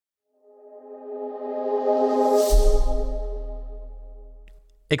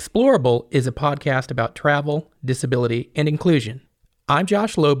Explorable is a podcast about travel, disability, and inclusion. I'm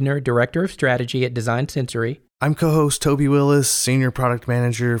Josh Loebner, Director of Strategy at Design Sensory. I'm co-host Toby Willis, Senior Product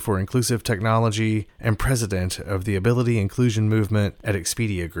Manager for Inclusive Technology and President of the Ability Inclusion Movement at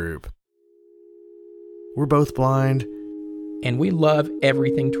Expedia Group. We're both blind. And we love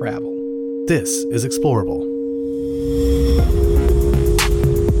everything travel. This is Explorable.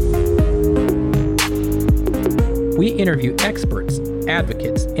 We interview experts,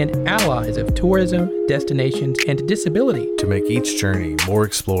 advocates, and allies of tourism, destinations, and disability to make each journey more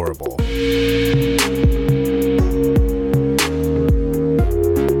explorable.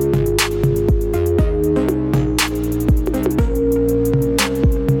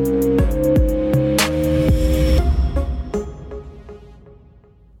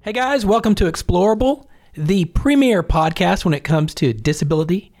 Hey guys, welcome to Explorable, the premier podcast when it comes to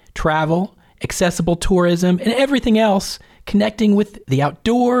disability, travel, accessible tourism, and everything else connecting with the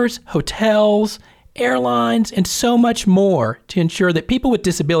outdoors, hotels, airlines, and so much more to ensure that people with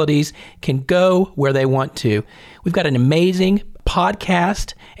disabilities can go where they want to. We've got an amazing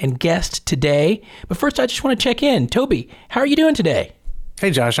podcast and guest today, but first I just want to check in. Toby, how are you doing today?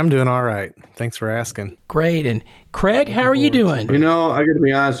 Hey Josh, I'm doing all right. Thanks for asking. Great. And Craig, how are you doing? You know, I got to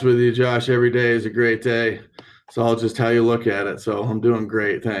be honest with you, Josh, every day is a great day. It's all just how you look at it. So I'm doing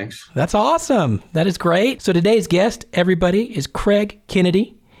great. Thanks. That's awesome. That is great. So today's guest, everybody, is Craig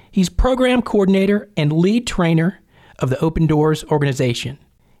Kennedy. He's program coordinator and lead trainer of the Open Doors organization.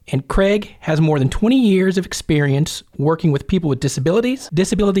 And Craig has more than 20 years of experience working with people with disabilities,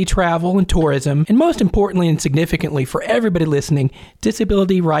 disability travel and tourism, and most importantly and significantly for everybody listening,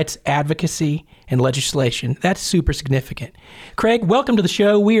 disability rights advocacy and legislation. That's super significant. Craig, welcome to the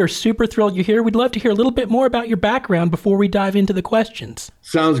show. We are super thrilled you're here. We'd love to hear a little bit more about your background before we dive into the questions.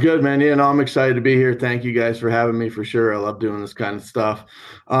 Sounds good, man. Yeah, no, I'm excited to be here. Thank you guys for having me for sure. I love doing this kind of stuff.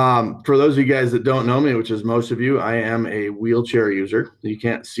 For those of you guys that don't know me, which is most of you, I am a wheelchair user. You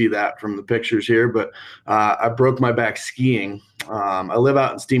can't see that from the pictures here, but I broke my back skiing. I live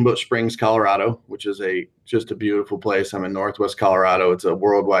out in Steamboat Springs, Colorado, which is just a beautiful place. I'm in Northwest Colorado. It's a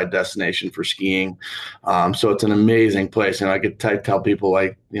worldwide destination for skiing. So it's an amazing place. And I get to tell people,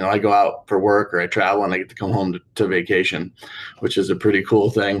 like, you know, I go out for work or I travel and I get to come home to vacation, which is a pretty cool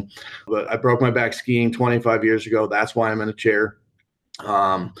thing. But I broke my back skiing 25 years ago. That's why I'm in a chair.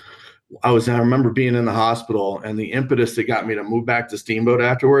 I remember being in the hospital, and the impetus that got me to move back to Steamboat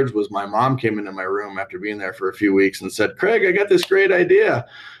afterwards was my mom came into my room after being there for a few weeks and said, "Craig, I got this great idea.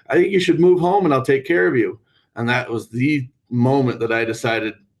 I think you should move home and I'll take care of you." And that was the moment that I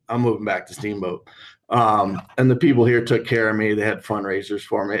decided I'm moving back to Steamboat. And the people here took care of me. They had fundraisers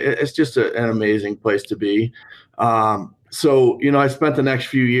for me. It's just an amazing place to be. So, you know, I spent the next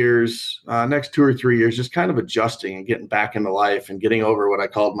few years, next 2 or 3 years, just kind of adjusting and getting back into life and getting over what I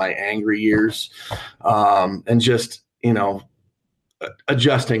called my angry years, and just, you know,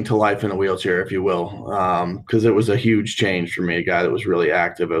 adjusting to life in a wheelchair, if you will, because it was a huge change for me, a guy that was really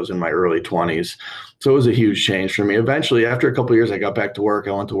active. I was in my early 20s. So it was a huge change for me. Eventually, after a couple of years, I got back to work.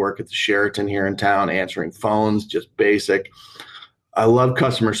 I went to work at the Sheraton here in town, answering phones, just basic. I love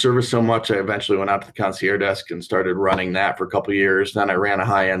customer service so much. I eventually went out to the concierge desk and started running that for a couple of years. Then I ran a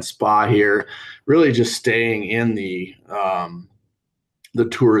high-end spa here, really just staying in the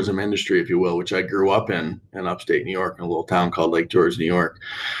tourism industry, if you will, which I grew up in upstate New York, in a little town called Lake George, New York.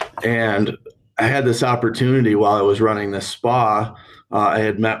 And I had this opportunity while I was running this spa. I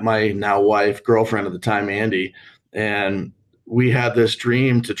had met my now wife, girlfriend at the time, Andy, and we had this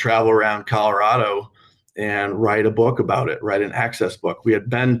dream to travel around Colorado and write a book about it, write an access book. We had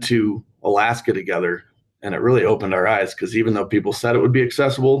been to Alaska together, and it really opened our eyes because even though people said it would be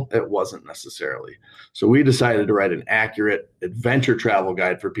accessible, it wasn't necessarily. So we decided to write an accurate adventure travel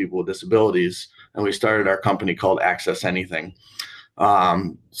guide for people with disabilities, and we started our company called Access Anything.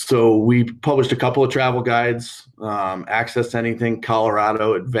 So we published a couple of travel guides, Access Anything,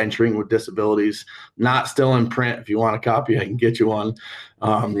 Colorado, Adventuring with Disabilities, not still in print. If you want a copy, I can get you one.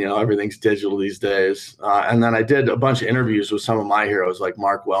 You know, everything's digital these days. And then I did a bunch of interviews with some of my heroes like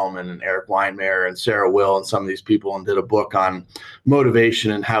Mark Wellman and Eric Weinmayer and Sarah Will and some of these people, and did a book on motivation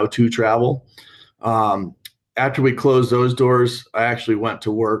and how to travel. After we closed those doors, I actually went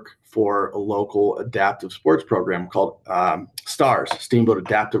to work for a local adaptive sports program called STARS, Steamboat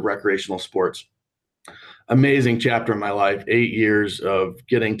Adaptive Recreational Sports. Amazing chapter in my life, 8 years of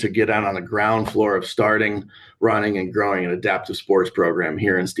getting to get out on the ground floor of starting, running, and growing an adaptive sports program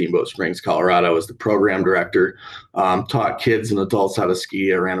here in Steamboat Springs, Colorado as the program director. Taught kids and adults how to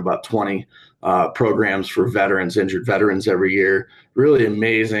ski. I ran about 20 programs for veterans, injured veterans every year. Really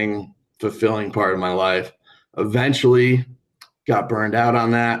amazing, fulfilling part of my life. Eventually, got burned out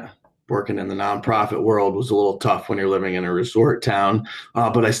on that. Working in the nonprofit world was a little tough when you're living in a resort town,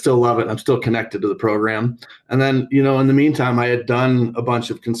 but I still love it. I'm still connected to the program. And then, in the meantime, I had done a bunch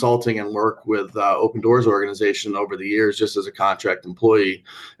of consulting and work with Open Doors organization over the years, just as a contract employee.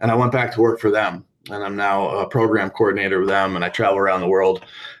 And I went back to work for them. And I'm now a program coordinator with them. And I travel around the world,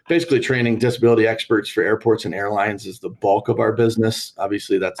 basically training disability experts for airports and airlines is the bulk of our business.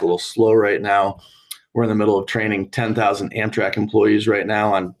 Obviously, that's a little slow right now. We're in the middle of training 10,000 Amtrak employees right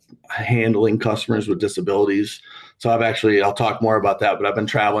now on handling customers with disabilities. So I'll talk more about that, but I've been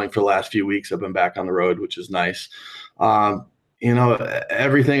traveling for the last few weeks. I've been back on the road, which is nice.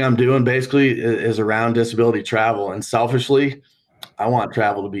 Everything I'm doing basically is around disability travel. And selfishly, I want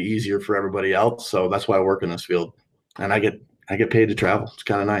travel to be easier for everybody else. So that's why I work in this field. And I get paid to travel. It's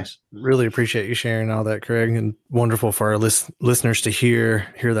kind of nice. Really appreciate you sharing all that, Craig, and wonderful for our listeners to hear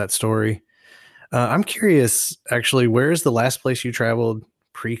that story. I'm curious, actually, where is the last place you traveled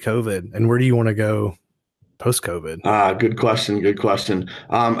pre-COVID, and where do you want to go post-COVID? Good question. Good question.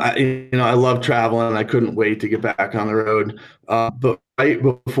 I love traveling. I couldn't wait to get back on the road. But right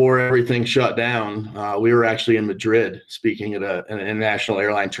before everything shut down, we were actually in Madrid speaking at an international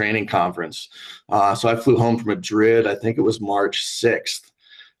airline training conference. So I flew home from Madrid. I think it was March 6th.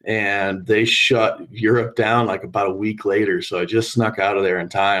 And they shut Europe down like about a week later. So I just snuck out of there in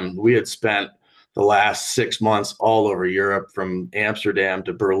time. We had spent the last 6 months all over Europe, from Amsterdam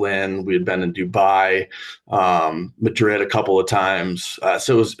to Berlin. We had been in Dubai, Madrid a couple of times.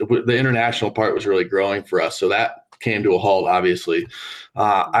 So the international part was really growing for us. So that came to a halt, obviously.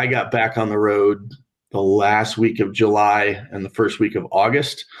 I got back on the road the last week of July and the first week of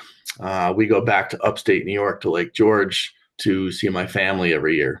August. We go back to upstate New York to Lake George to see my family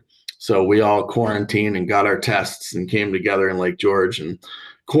every year. So we all quarantined and got our tests and came together in Lake George and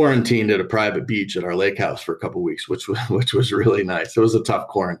quarantined at a private beach at our lake house for a couple of weeks, which was really nice. It was a tough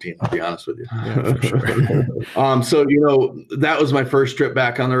quarantine, I'll be honest with you. Yeah, for sure. So, that was my first trip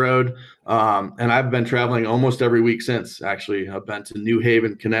back on the road. And I've been traveling almost every week since. Actually, I've been to New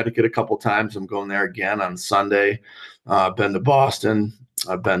Haven, Connecticut a couple of times. I'm going there again on Sunday. I've been to Boston.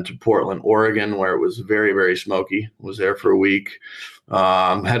 I've been to Portland, Oregon, where it was very, very smoky. Was there for a week.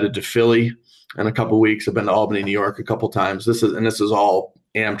 Headed to Philly in a couple of weeks. I've been to Albany, New York a couple of times. This is all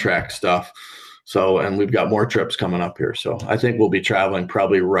Amtrak stuff. So, and we've got more trips coming up here. So I think we'll be traveling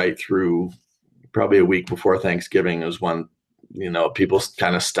probably right through probably a week before Thanksgiving is when, people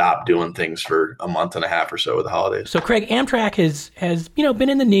kind of stop doing things for a month and a half or so with the holidays. So Craig, Amtrak has been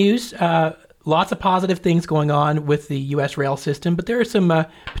in the news. Lots of positive things going on with the U.S. rail system, but there are some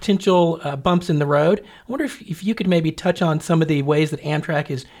potential bumps in the road. I wonder if you could maybe touch on some of the ways that Amtrak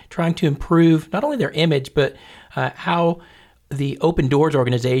is trying to improve not only their image, but how the Open Doors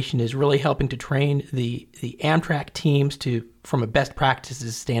organization is really helping to train the Amtrak teams from a best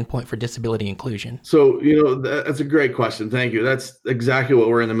practices standpoint for disability inclusion. So, that's a great question. Thank you. That's exactly what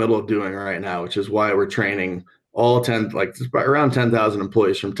we're in the middle of doing right now, which is why we're training around 10,000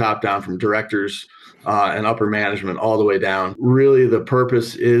 employees from top down, from directors and upper management all the way down. Really, the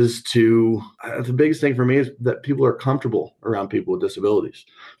purpose is the biggest thing for me is that people are comfortable around people with disabilities.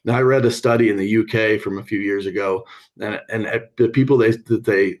 Now, I read a study in the UK from a few years ago, and the people that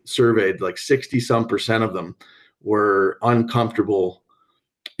they surveyed, like 60% of them were uncomfortable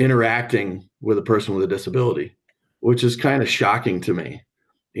interacting with a person with a disability, which is kind of shocking to me.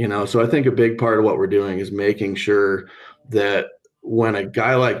 So I think a big part of what we're doing is making sure that when a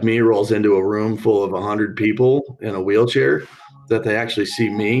guy like me rolls into a room full of 100 people in a wheelchair, that they actually see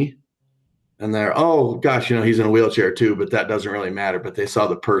me and they're, oh gosh, he's in a wheelchair too, but that doesn't really matter. But they saw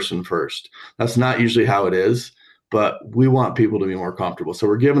the person first. That's not usually how it is, but we want people to be more comfortable. So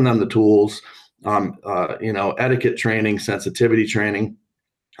we're giving them the tools, etiquette training, sensitivity training.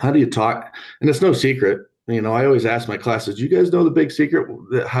 How do you talk? And it's no secret. I always ask my classes, do you guys know the big secret?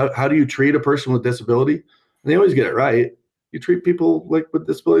 How do you treat a person with disability? And they always get it right. You treat people with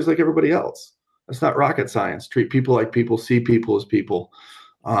disabilities like everybody else. That's not rocket science. Treat people like people, see people as people.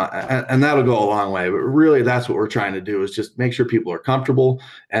 And that'll go a long way. But really, that's what we're trying to do, is just make sure people are comfortable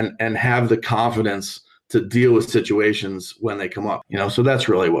and have the confidence to deal with situations when they come up. So that's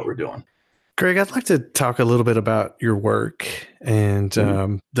really what we're doing. Greg, I'd like to talk a little bit about your work and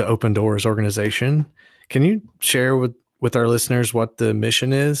the Open Doors organization. Can you share with our listeners what the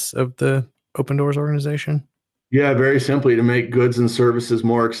mission is of the Open Doors organization? Yeah, very simply, to make goods and services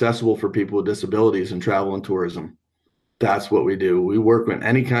more accessible for people with disabilities in travel and tourism. That's what we do. We work with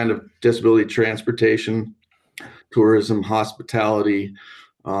any kind of disability transportation, tourism, hospitality,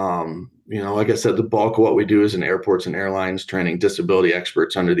 Like I said, the bulk of what we do is in airports and airlines, training disability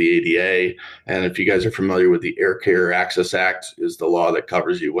experts under the ADA. And if you guys are familiar with the Air Carrier Access Act, is the law that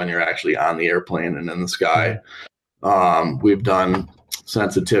covers you when you're actually on the airplane and in the sky. We've done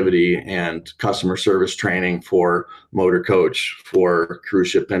sensitivity and customer service training for motor coach, for cruise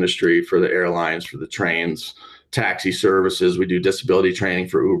ship industry, for the airlines, for the trains, taxi services. We do disability training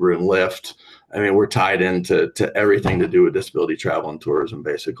for Uber and Lyft. I mean, we're tied into everything to do with disability travel and tourism,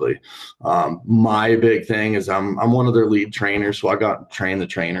 basically. My big thing is I'm one of their lead trainers, so I got to train the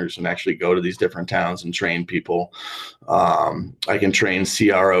trainers and actually go to these different towns and train people. I can train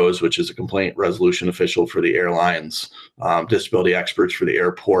CROs, which is a complaint resolution official for the airlines, disability experts for the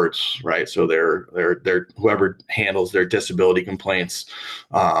airports, right? So they're whoever handles their disability complaints,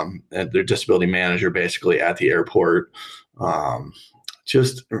 and their disability manager basically at the airport.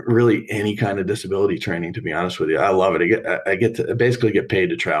 Just really any kind of disability training, to be honest with you. I love it. I basically get paid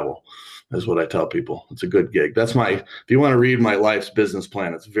to travel, is what I tell people. It's a good gig. That's if you want to read my life's business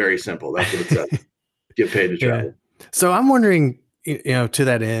plan, it's very simple. That's what it says. Get paid to travel. Yeah. So I'm wondering, to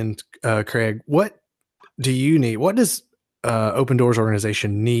that end, Craig, what do you need? What does Open Doors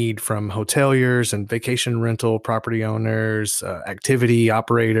organization need from hoteliers and vacation rental property owners, activity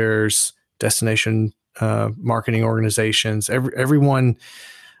operators, destination marketing organizations, everyone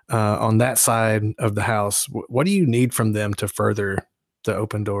on that side of the house? What do you need from them to further the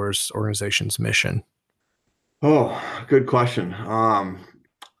Open Doors organization's mission? Oh, good question.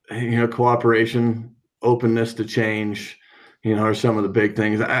 Cooperation, openness to change, are some of the big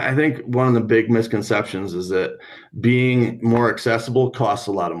things. I think one of the big misconceptions is that being more accessible costs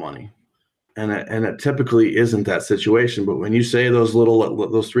a lot of money. And it typically isn't that situation. But when you say those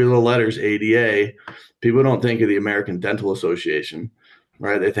three little letters, ADA, people don't think of the American Dental Association,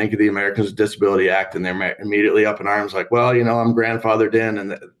 right? They think of the Americans with Disability Act, and they're immediately up in arms like, well, I'm grandfathered in,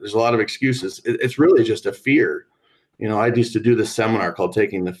 and there's a lot of excuses. It's really just a fear. I used to do this seminar called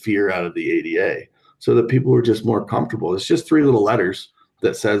Taking the Fear Out of the ADA, so that people were just more comfortable. It's just three little letters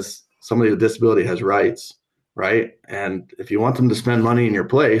that says somebody with disability has rights, right? And if you want them to spend money in your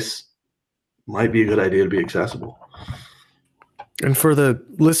place, might be a good idea to be accessible. And for the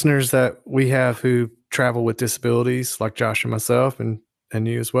listeners that we have who travel with disabilities, like Josh and myself, and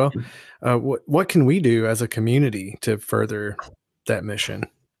you as well, what can we do as a community to further that mission?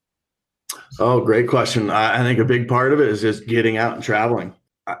 Oh, great question. I think a big part of it is just getting out and traveling.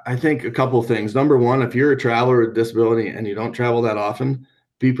 I think a couple of things. Number one, if you're a traveler with disability and you don't travel that often,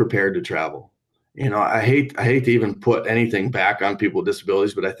 be prepared to travel. I hate to even put anything back on people with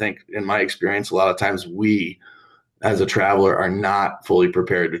disabilities, but I think in my experience, a lot of times we as a traveler are not fully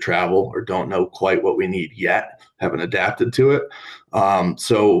prepared to travel or don't know quite what we need yet, haven't adapted to it.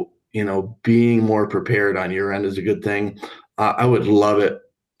 So being more prepared on your end is a good thing. I would love it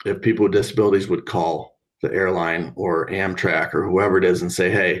if people with disabilities would call the airline or Amtrak or whoever it is and say,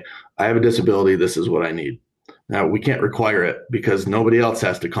 hey, I have a disability. This is what I need. Now, we can't require it because nobody else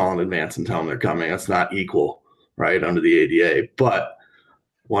has to call in advance and tell them they're coming. That's not equal, right, under the ADA. But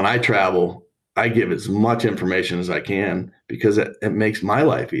when I travel, I give as much information as I can because it makes my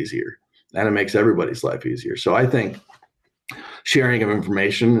life easier and it makes everybody's life easier. So I think sharing of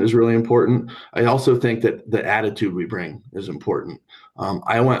information is really important. I also think that the attitude we bring is important.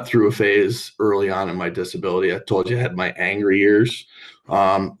 I went through a phase early on in my disability. I told you I had my angry years.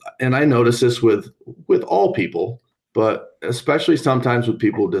 And I notice this with all people, but especially sometimes with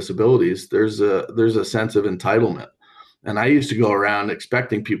people with disabilities, there's a sense of entitlement. And I used to go around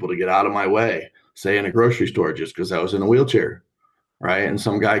expecting people to get out of my way, say in a grocery store, just because I was in a wheelchair, right? And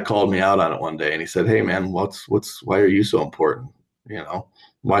some guy called me out on it one day and he said, hey man, why are you so important?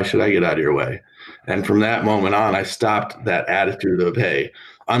 Why should I get out of your way? And from that moment on, I stopped that attitude of, hey,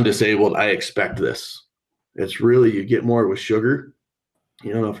 I'm disabled, I expect this. It's really, you get more with sugar.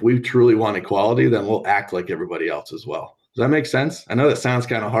 If we truly want equality, then we'll act like everybody else as well. Does that make sense? I know that sounds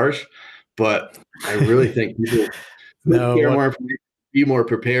kind of harsh, but I really think people care more information, be more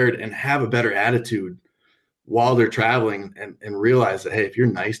prepared, and have a better attitude while they're traveling and realize that, hey, if you're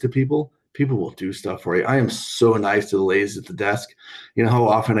nice to people, people will do stuff for you. I am so nice to the ladies at the desk. You know how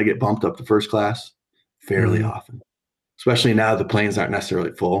often I get bumped up to first class? Fairly often, especially now the planes aren't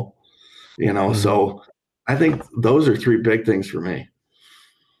necessarily full, So I think those are three big things for me.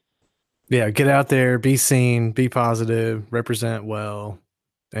 Yeah. Get out there, be seen, be positive, represent well,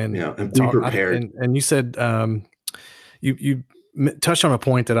 and be prepared. And you said, you touched on a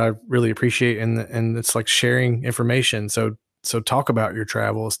point that I really appreciate, and it's like sharing information. So talk about your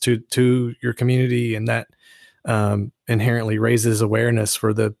travels to your community, and that inherently raises awareness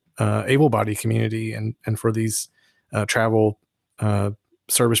for the able-bodied community and for these travel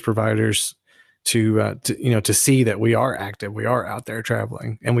service providers to see that we are active, we are out there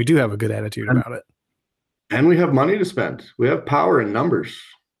traveling, and we do have a good attitude about it. And we have money to spend. We have power in numbers.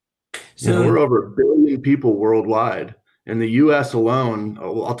 So we're over 1 billion people worldwide. In the U.S. alone,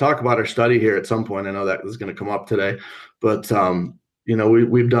 I'll talk about our study here at some point. I know that is going to come up today, but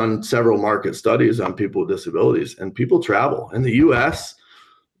we've done several market studies on people with disabilities, and people travel. In the U.S.,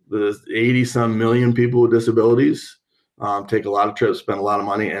 the 80-some million people with disabilities take a lot of trips, spend a lot of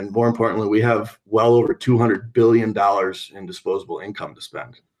money, and more importantly, we have well over $200 billion in disposable income to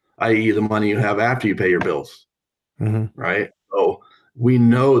spend, i.e. the money you have after you pay your bills, right? So we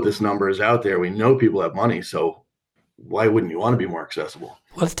know this number is out there. We know people have money, so why wouldn't you want to be more accessible?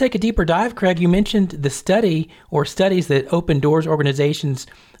 Let's take a deeper dive, Craig. You mentioned the study or studies that Open Doors organizations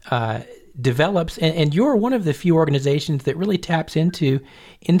develops, and you're one of the few organizations that really taps into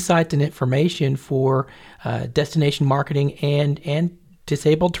insights and information for destination marketing and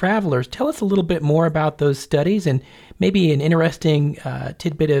disabled travelers. Tell us a little bit more about those studies and maybe an interesting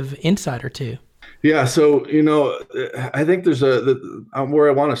tidbit of insight or two. Yeah, so I think there's where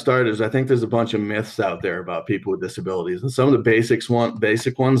I want to start is I think there's a bunch of myths out there about people with disabilities, and some of the basic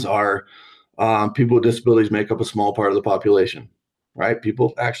ones are people with disabilities make up a small part of the population, right?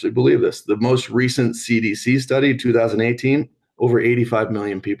 People actually believe this. The most recent CDC study, 2018, over 85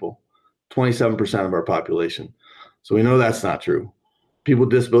 million people, 27% of our population. So we know that's not true. People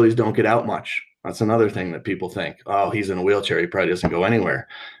with disabilities don't get out much. That's another thing that people think. Oh, he's in a wheelchair, he probably doesn't go anywhere.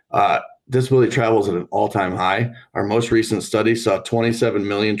 Disability travel is at an all-time high. Our most recent study saw 27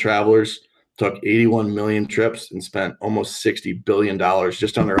 million travelers, took 81 million trips, and spent almost $60 billion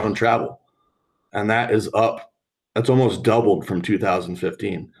just on their own travel. And that is up. That's almost doubled from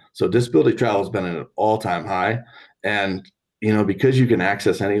 2015. So disability travel has been at an all-time high. And, because you can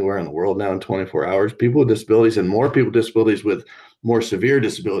access anywhere in the world now in 24 hours, people with disabilities and more people with disabilities with more severe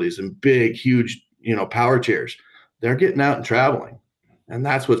disabilities and big, huge, power chairs, they're getting out and traveling. And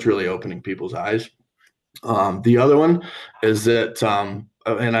that's what's really opening people's eyes. The other one is that,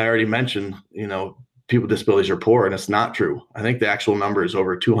 and I already mentioned, people with disabilities are poor, and it's not true. I think the actual number is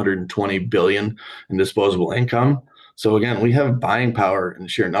over 220 billion in disposable income. So again, we have buying power in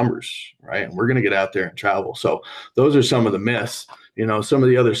sheer numbers, right? And we're going to get out there and travel. So those are some of the myths. Some of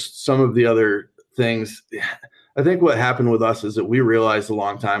the other things. I think what happened with us is that we realized a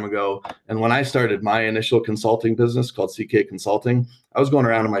long time ago, and when I started my initial consulting business called CK Consulting, I was going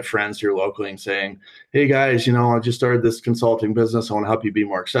around to my friends here locally and saying, hey guys, I just started this consulting business. I want to help you be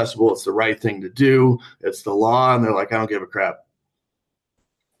more accessible. It's the right thing to do. It's the law. And they're like, I don't give a crap.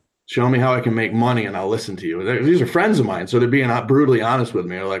 Show me how I can make money and I'll listen to you. These are friends of mine. So they're being brutally honest with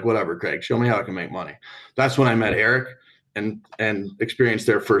me. They're like, whatever, Craig, show me how I can make money. That's when I met Eric and experienced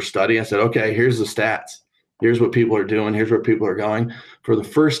their first study. I said, okay, here's the stats. Here's what people are doing. Here's where people are going. For the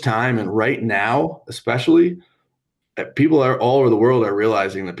first time, and right now, especially, people all over the world are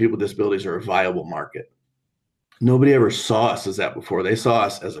realizing that people with disabilities are a viable market. Nobody ever saw us as that before. They saw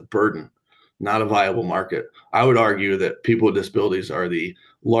us as a burden, not a viable market. I would argue that people with disabilities are the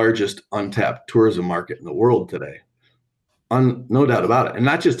largest untapped tourism market in the world today. No doubt about it. And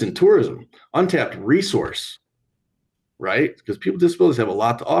not just in tourism, untapped resource, right? Because people with disabilities have a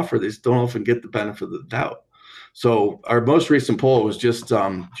lot to offer. They just don't often get the benefit of the doubt. So our most recent poll was just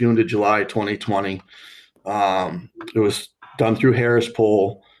June to July 2020. It was done through Harris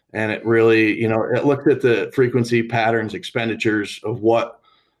Poll, and it really, it looked at the frequency, patterns, expenditures of what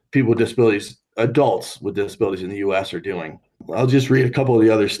people with disabilities, adults with disabilities in the U.S. are doing. I'll just read a couple of the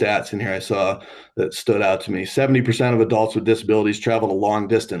other stats in here I saw that stood out to me. 70% of adults with disabilities traveled a long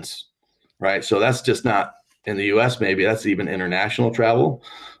distance, right? So that's just not in the U.S. maybe, that's even international travel.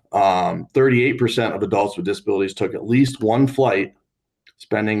 38% of adults with disabilities took at least one flight,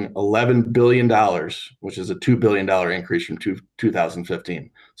 spending $11 billion, which is a $2 billion increase from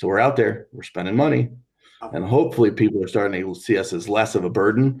 2015. So we're out there, we're spending money, and hopefully people are starting to see us as less of a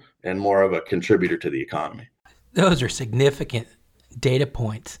burden and more of a contributor to the economy. Those are significant data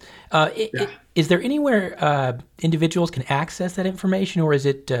points. Is there anywhere individuals can access that information, or is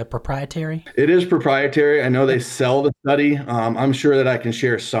it proprietary? It is proprietary. I know they sell the study. I'm sure that I can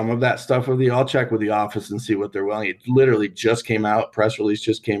share some of that stuff with you. I'll check with the office and see what they're willing. It literally just came out. Press release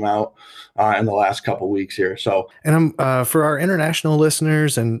just came out in the last couple of weeks here. So, and for our international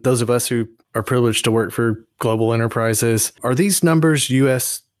listeners and those of us who are privileged to work for global enterprises, are these numbers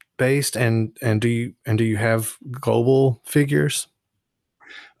U.S. based, and do you have global figures?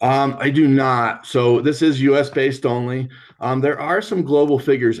 I do not. So this is U.S. based only. There are some global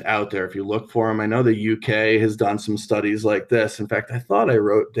figures out there if you look for them. I know the UK has done some studies like this. In fact, I thought I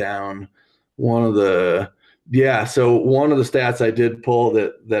wrote down one of the Yeah. So one of the stats I did pull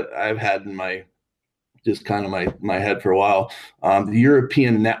that I've had in my just kind of my head for a while, the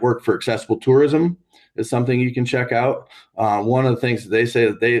European Network for Accessible Tourism is something you can check out. One of the things that they say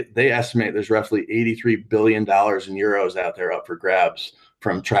that they estimate there's roughly $83 billion in euros out there up for grabs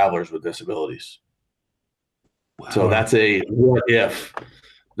from travelers with disabilities. Wow. So that's a what if.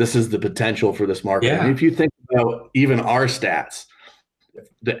 This is the potential for this market. Yeah. And if you think about even our stats,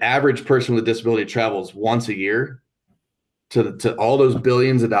 the average person with a disability travels once a year to all those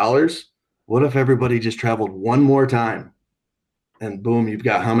billions of dollars. What if everybody just traveled one more time? And boom, you've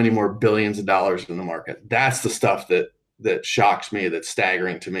got how many more billions of dollars in the market? That's the stuff that shocks me, that's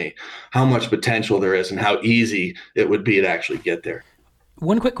staggering to me, how much potential there is and how easy it would be to actually get there.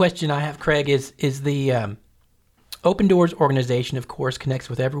 One quick question I have, Craig, is the Open Doors organization, of course, connects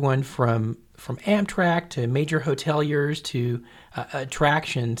with everyone from Amtrak to major hoteliers to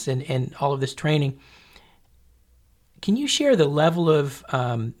attractions and all of this training. Can you share the level of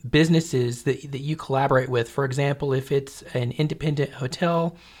businesses that you collaborate with? For example, if it's an independent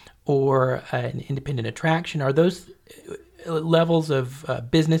hotel or an independent attraction, are those levels of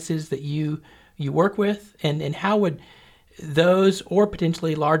businesses that you work with? And how would those or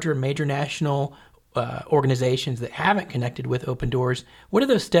potentially larger major national organizations that haven't connected with Open Doors, what are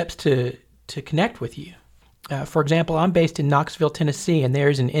those steps to connect with you? For example, I'm based in Knoxville, Tennessee, and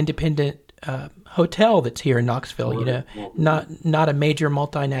there's an independent hotel that's here in Knoxville, not a major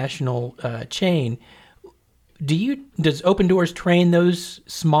multinational chain. Does Open Doors train those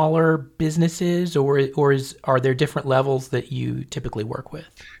smaller businesses, or are there different levels that you typically work with?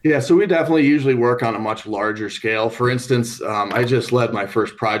 Yeah, so we definitely usually work on a much larger scale. For instance, I just led my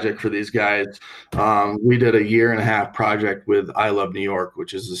first project for these guys. We did a 1.5-year project with I Love New York,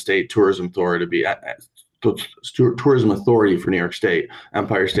 which is the state tourism authority tourism authority for New York State,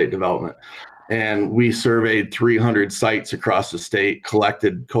 Empire State Development. And we surveyed 300 sites across the state,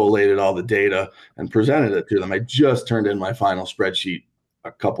 collated all the data, and presented it to them. I just turned in my final spreadsheet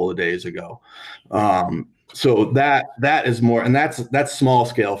a couple of days ago. So that is more, and that's small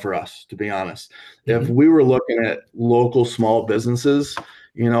scale for us, to be honest. Mm-hmm. If we were looking at local small businesses,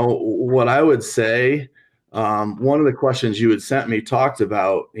 what I would say, one of the questions you had sent me talked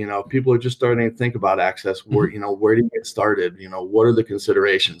about, people are just starting to think about access. Where do you get started? What are the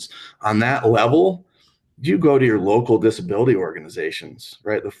considerations on that level? You go to your local disability organizations,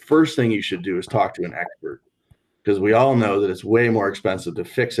 right? The first thing you should do is talk to an expert, because we all know that it's way more expensive to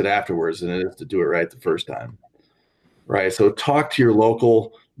fix it afterwards than it is to do it right the first time, right? So talk to your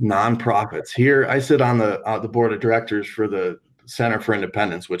local nonprofits. Here, I sit on the board of directors for the Center for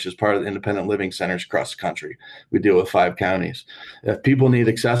Independence, which is part of the independent living centers across the country. We deal with 5 counties. If people need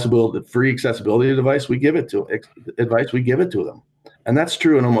free accessibility advice, we give it to them. And that's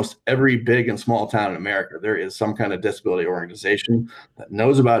true in almost every big and small town in America. There is some kind of disability organization that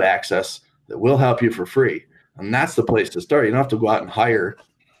knows about access that will help you for free. And that's the place to start. You don't have to go out and hire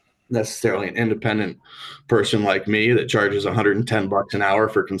necessarily an independent person like me that charges $110 an hour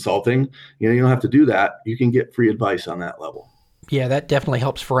for consulting. You don't have to do that. You can get free advice on that level. Yeah, that definitely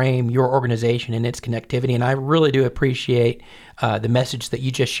helps frame your organization and its connectivity. And I really do appreciate the message that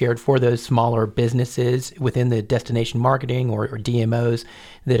you just shared for those smaller businesses within the destination marketing or DMOs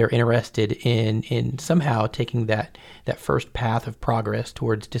that are interested in somehow taking that first path of progress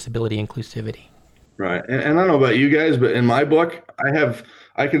towards disability inclusivity. Right. And I don't know about you guys, but in my book,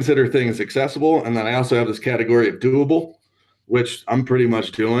 I consider things accessible. And then I also have this category of doable, which I'm pretty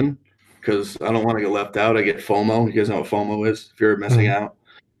much doing, because I don't want to get left out. I get FOMO. You guys know what FOMO is, fear of missing out.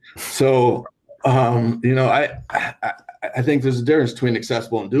 So, I think there's a difference between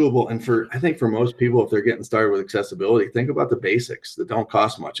accessible and doable. And I think for most people, if they're getting started with accessibility, think about the basics that don't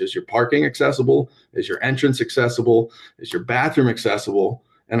cost much. Is your parking accessible? Is your entrance accessible? Is your bathroom accessible?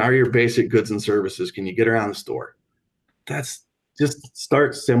 And are your basic goods and services, can you get around the store? That's just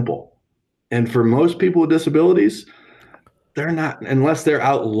start simple. And for most people with disabilities, they're not, unless they're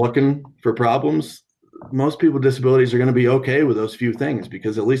out looking for problems, most people with disabilities are going to be okay with those few things,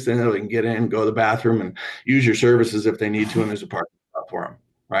 because at least they know they can get in, go to the bathroom, and use your services if they need to, and there's a parking spot for them,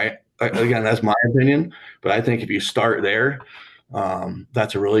 right? Again, that's my opinion, but I think if you start there,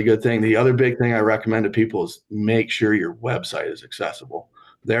 that's a really good thing. The other big thing I recommend to people is make sure your website is accessible.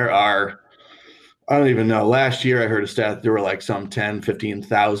 There are, I don't even know, last year I heard a stat that there were like some 10,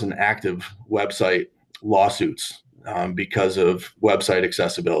 15,000 active website lawsuits because of website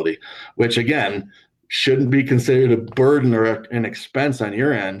accessibility, which again, shouldn't be considered a burden or an expense on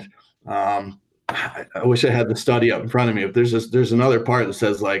your end. I wish I had the study up in front of me. If there's another part that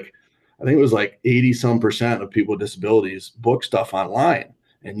says, like, I think it was like 80% of people with disabilities book stuff online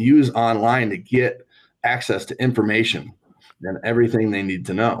and use online to get access to information and everything they need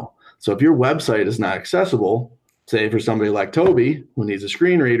to know. So if your website is not accessible, say for somebody like Toby who needs a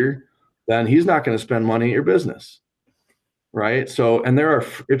screen reader, then he's not going to spend money at your business. Right. So, and there are,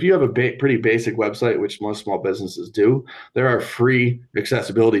 if you have a pretty basic website, which most small businesses do, there are free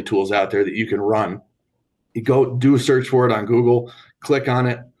accessibility tools out there that you can run. You go do a search for it on Google, click on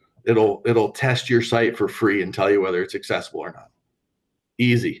it. It'll test your site for free and tell you whether it's accessible or not.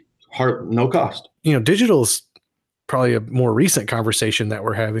 Easy, hard, no cost. Digital's probably a more recent conversation that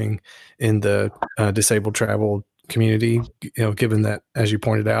we're having in the disabled travel community, given that, as you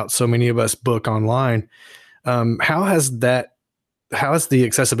pointed out, so many of us book online. How has the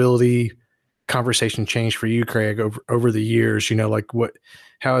accessibility conversation changed for you, Craig, over the years?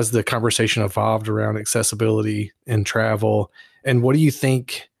 How has the conversation evolved around accessibility in travel? And what do you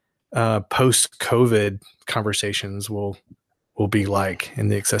think post-COVID conversations will be like in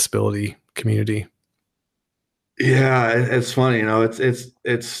the accessibility community? Yeah, it's funny.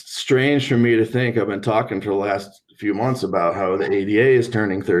 It's strange for me to think. I've been talking for the last few months about how the ADA is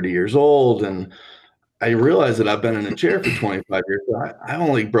turning 30 years old, and I realized that I've been in a chair for 25 years. So I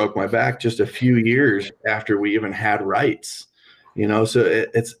only broke my back just a few years after we even had rights, so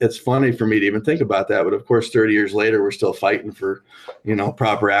it's funny for me to even think about that. But of course, 30 years later, we're still fighting for,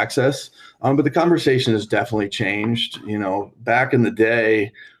 proper access. But the conversation has definitely changed. Back in the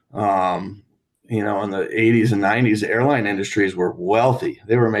day, in the 80s and 90s, the airline industries were wealthy.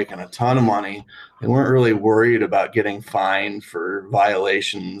 They were making a ton of money. They weren't really worried about getting fined for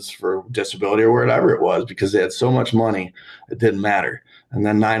violations for disability or whatever it was, because they had so much money, it didn't matter. And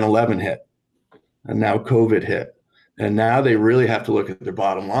then 9/11 hit, and now COVID hit. And now they really have to look at their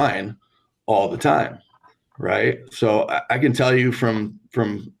bottom line all the time, right? So I can tell you from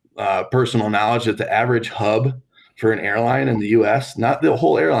personal knowledge that the average hub for an airline in the U.S., not the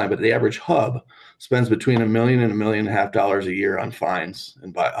whole airline, but the average hub, spends between $1 million and $1.5 million a year on fines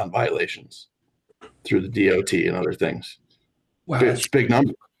and on violations through the DOT and other things. Wow, it's a big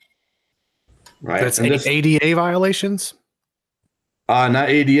number, right? That's ADA violations. Not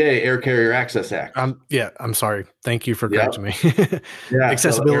ADA, Air Carrier Access Act. I'm sorry. Thank you for correcting me.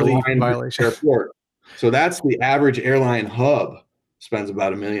 Accessibility so violation. Airport. So that's the average airline hub spends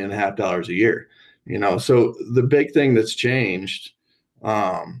about $1.5 million a year. So the big thing that's changed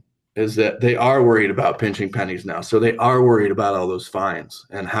is that they are worried about pinching pennies now. So they are worried about all those fines,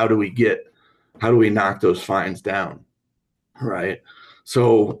 and how do we knock those fines down, right?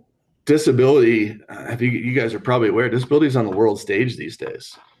 So disability, you guys are probably aware, disability is on the world stage these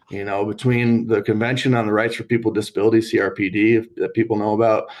days. Between the Convention on the Rights for People with Disabilities, CRPD, that people know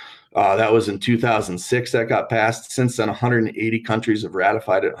about, that was in 2006 that got passed. Since then, 180 countries have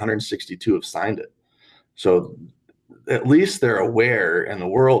ratified it, 162 have signed it. So at least they're aware, and the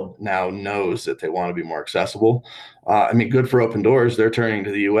world now knows that they want to be more accessible. Good for Open Doors. They're turning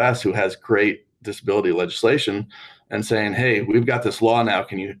to the U.S., who has great disability legislation, and saying, hey, we've got this law now.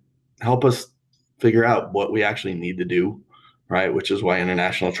 Can you help us figure out what we actually need to do, right? Which is why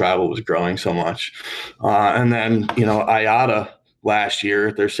international travel was growing so much. And then, IATA last year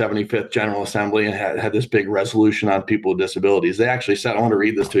at their 75th General Assembly and had this big resolution on people with disabilities. They actually said, I want to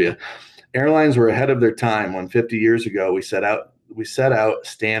read this to you. Airlines were ahead of their time when 50 years ago we set out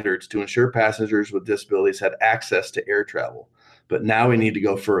standards to ensure passengers with disabilities had access to air travel. But now we need to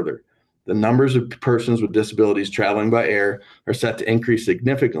go further. The numbers of persons with disabilities traveling by air are set to increase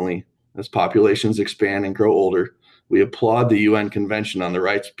significantly as populations expand and grow older. We applaud the UN Convention on the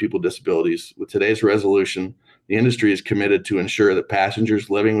Rights of People with Disabilities. With today's resolution, the industry is committed to ensure that passengers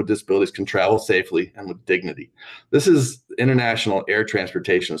living with disabilities can travel safely and with dignity. This is International Air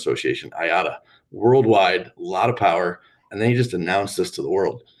Transportation Association, IATA, worldwide, a lot of power, and they just announced this to the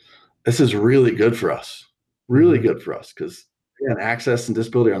world. This is really good for us, because access and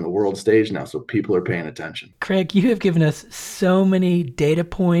disability are on the world stage now, so people are paying attention. Craig, you have given us so many data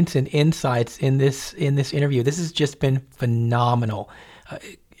points and insights in this interview. This has just been phenomenal.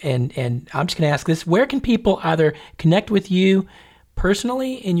 And I'm just going to ask this: where can people either connect with you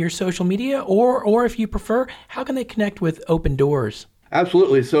personally in your social media, or if you prefer, how can they connect with Open Doors?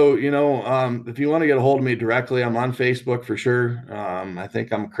 Absolutely. So, if you want to get a hold of me directly, I'm on Facebook for sure. I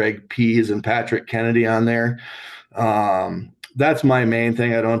think I'm Craig Pease and Patrick Kennedy on there. That's my main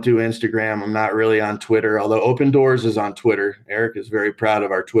thing. I don't do Instagram. I'm not really on Twitter, although Open Doors is on Twitter. Eric is very proud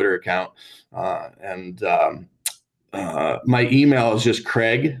of our Twitter account. My email is just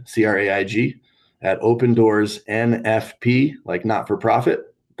Craig, Craig, at opendoorsnfp, like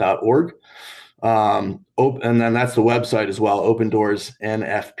not-for-profit.org. And then that's the website as well,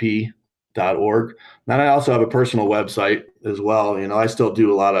 opendoorsnfp.org. travelabilitysummit.org. And I also have a personal website as well. I still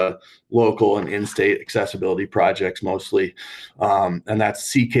do a lot of local and in-state accessibility projects mostly. And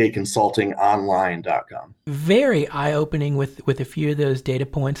that's ckconsultingonline.com. Very eye-opening with a few of those data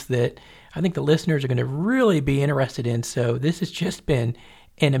points that I think the listeners are going to really be interested in. So this has just been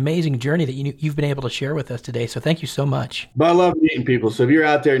an amazing journey that you've been able to share with us today. So thank you so much. But I love meeting people. So if you're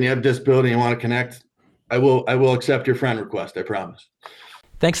out there and you have a disability and you want to connect, I will accept your friend request. I promise.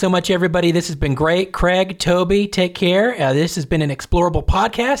 Thanks so much, everybody. This has been great. Craig, Toby, take care. This has been an Explorable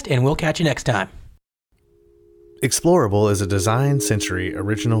podcast, and we'll catch you next time. Explorable is a Design Century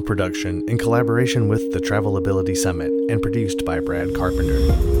original production in collaboration with the Travelability Summit and produced by Brad Carpenter.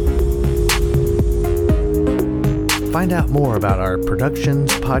 Find out more about our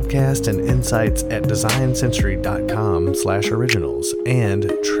productions, podcast, and insights at designcentury.com/originals and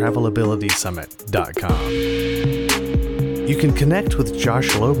travelabilitysummit.com. You can connect with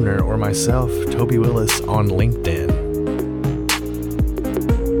Josh Loebner or myself, Toby Willis, on LinkedIn.